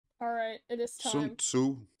Alright, it is Sun time.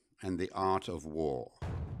 Tzu and the Art of War.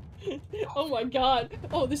 Oh my god.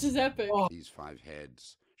 Oh, this is epic. Oh. These 5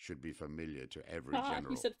 heads should be familiar to every Ah,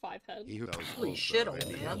 general. he said 5 heads. He who goes Holy over shit, old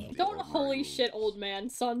any man. of the Don't ordinary holy rules. shit, old man,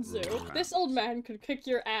 Sun Tzu. Rule This matters. old man could kick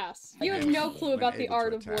your ass. You have Yes, no clue when about the able to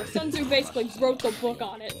art of war. attack, Sun Tzu basically wrote the book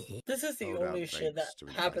on it. This is the Hold only out shit that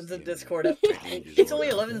thanks to happens in investing. Discord at Changes It's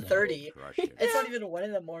only order, 11:30. crush it. It's not even 1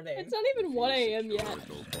 in the morning. It's not even If he 1 is a.m. secure yet. at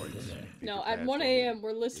all points, be No, at prepared 1 for a.m. him.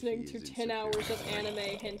 we're listening If he to is 10 insecure, hours of fight.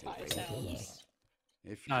 anime hentai sounds.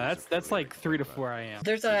 If he No, is a that's like prolific 3 to lover, 4 a.m.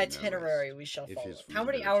 There's an no itinerary rest. we shall If follow. his How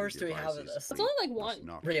many feasibility hours do we have of devices this? It's only like must 1.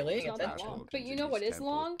 not Really? cause It's not that battle long. But you into know what his is temple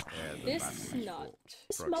long? ere the This battle be nut. fought.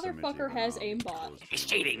 This Proximity motherfucker of an has army aimbot. causes He's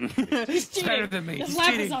cheating. victory. He's It's better cheating. than me. This He's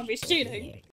Lapis cheating. zombie's cheating.